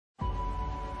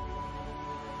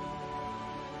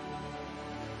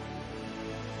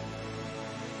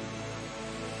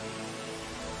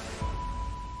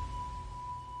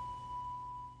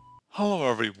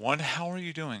Hello everyone, how are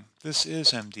you doing? This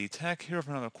is MD Tech here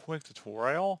for another quick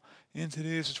tutorial. In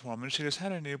today's tutorial, I'm going to show you guys how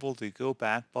to enable the Go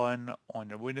Back button on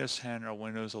your Windows 10 or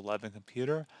Windows 11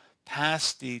 computer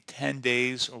past the 10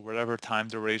 days or whatever time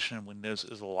duration Windows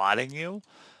is allotting you.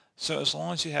 So as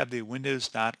long as you have the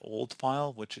windows.old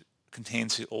file, which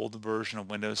contains the old version of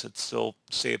Windows that's still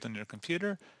saved on your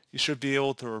computer, you should be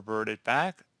able to revert it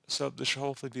back. So this should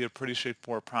hopefully be a pretty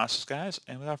straightforward process, guys.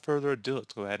 And without further ado,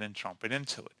 let's go ahead and jump right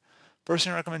into it. First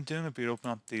thing I recommend doing would be to open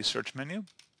up the search menu,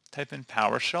 type in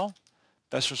PowerShell.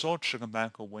 Best result should come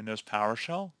back with Windows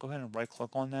PowerShell. Go ahead and right click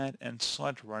on that and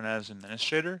select Run as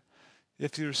Administrator.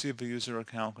 If you receive a user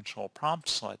account control prompt,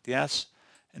 select yes.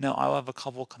 And now I'll have a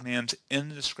couple commands in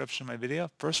the description of my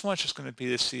video. First one is just going to be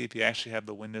to see if you actually have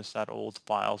the windows.old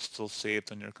file still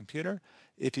saved on your computer.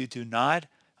 If you do not,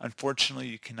 unfortunately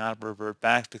you cannot revert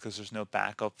back because there's no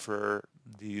backup for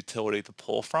the utility to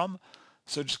pull from.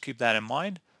 So just keep that in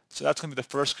mind. So that's going to be the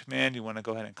first command. You want to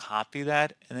go ahead and copy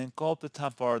that and then go up the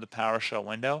top bar of the PowerShell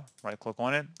window, right click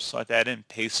on it, select that in,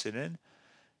 paste it in,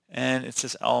 and it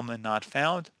says element not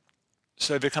found.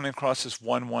 So if you're coming across this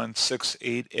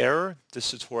 1168 error,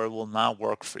 this tutorial will not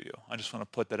work for you. I just want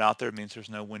to put that out there. It means there's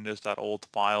no windows.old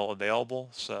file available.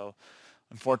 So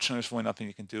unfortunately, there's really nothing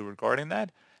you can do regarding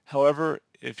that. However,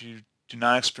 if you do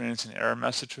not experience an error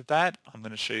message with that, I'm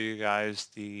going to show you guys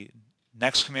the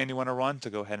next command you want to run to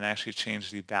go ahead and actually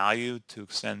change the value to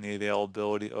extend the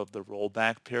availability of the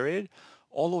rollback period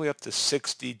all the way up to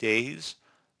 60 days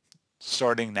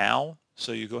starting now.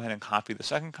 So you go ahead and copy the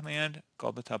second command, go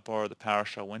up the top bar of the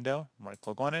PowerShell window, right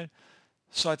click on it,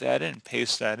 select that in,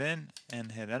 paste that in,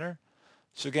 and hit enter.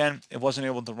 So again, it wasn't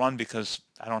able to run because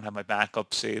I don't have my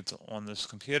backup saved on this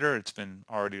computer. It's been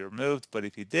already removed, but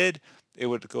if you did, it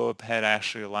would go ahead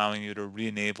actually allowing you to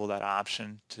re-enable that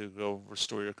option to go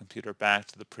restore your computer back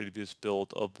to the previous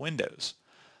build of Windows.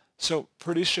 So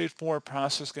pretty straightforward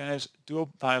process, guys. Do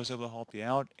hope I was able to help you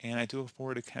out, and I do look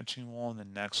forward to catching you all in the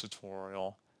next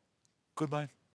tutorial. Goodbye.